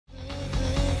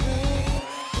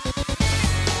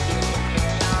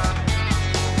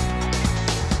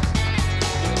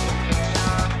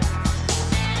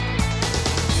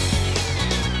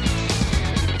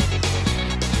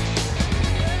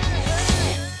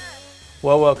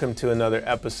Well, welcome to another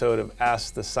episode of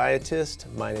Ask the Scientist.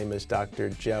 My name is Dr.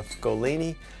 Jeff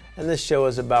Golini, and this show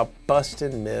is about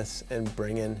busting myths and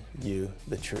bringing you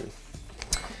the truth.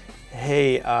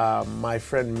 Hey, my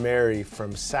friend Mary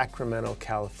from Sacramento,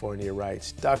 California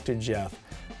writes, Dr. Jeff,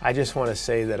 I just want to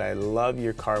say that I love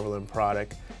your Karbolyn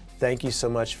product. Thank you so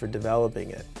much for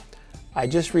developing it. I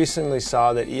just recently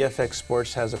saw that EFX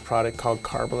Sports has a product called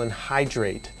Karbolyn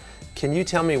Hydrate. Can you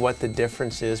tell me what the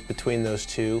difference is between those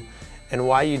two and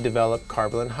why you developed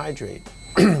Karbolyn Hydrate?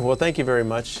 Well, thank you very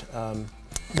much.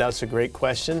 That's a great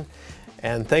question.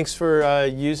 And thanks for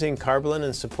using Karbolyn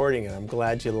and supporting it. I'm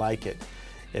glad you like it.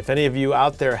 If any of you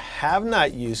out there have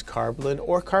not used Karbolyn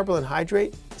or Karbolyn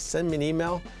Hydrate, send me an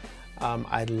email.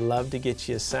 I'd love to get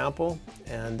you a sample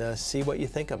and see what you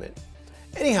think of it.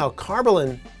 Anyhow,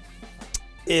 Karbolyn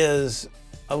is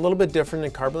a little bit different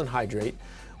than Karbolyn Hydrate.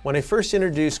 When I first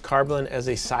introduced Karbolyn as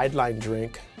a sideline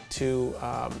drink to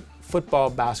football,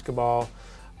 basketball,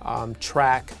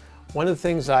 track, one of the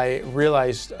things I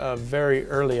realized very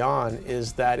early on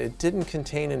is that it didn't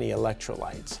contain any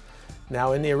electrolytes.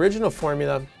 Now, in the original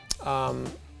formula,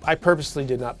 I purposely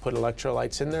did not put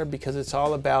electrolytes in there because it's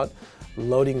all about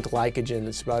loading glycogen.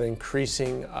 It's about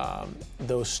increasing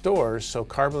those stores, so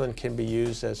Karbolyn can be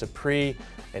used as a pre,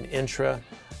 an intra,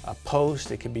 a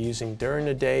post. It can be using during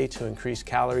the day to increase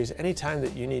calories. Anytime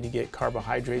that you need to get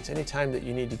carbohydrates, anytime that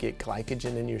you need to get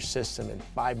glycogen in your system in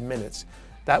 5 minutes,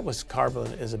 that was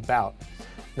Karbolyn is about.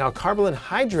 Now, Karbolyn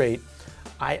Hydrate,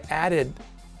 I added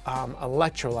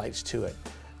electrolytes to it.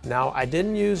 Now, I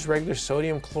didn't use regular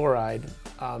sodium chloride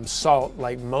salt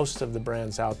like most of the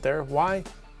brands out there. Why?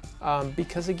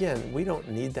 Because again, we don't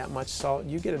need that much salt.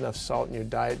 You get enough salt in your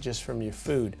diet just from your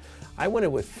food. I went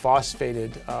in with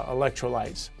phosphated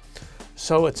electrolytes.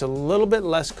 So it's a little bit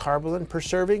less Karbolyn per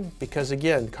serving because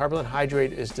again, Karbolyn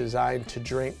Hydrate is designed to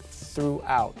drink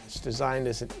throughout. It's designed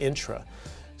as an intra.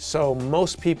 So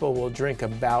most people will drink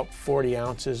about 40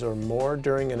 ounces or more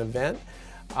during an event.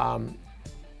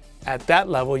 At that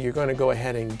level, you're going to go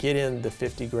ahead and get in the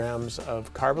 50 grams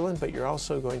of Karbolyn, but you're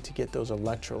also going to get those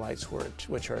electrolytes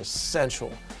which are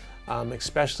essential,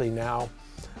 especially now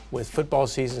with football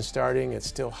season starting. It's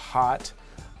still hot.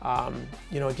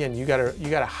 You know, again, you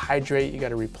gotta hydrate, you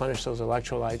gotta replenish those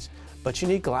electrolytes, but you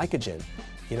need glycogen.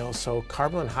 You know, so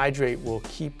Karbolyn Hydrate will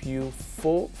keep you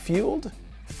fueled,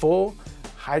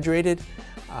 hydrated.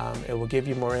 It will give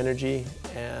you more energy,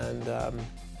 and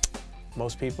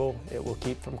most people, it will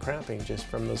keep from cramping just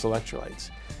from those electrolytes.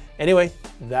 Anyway,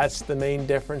 that's the main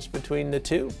difference between the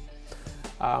two.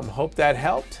 Hope that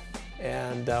helped,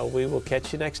 and we will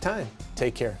catch you next time.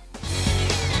 Take care.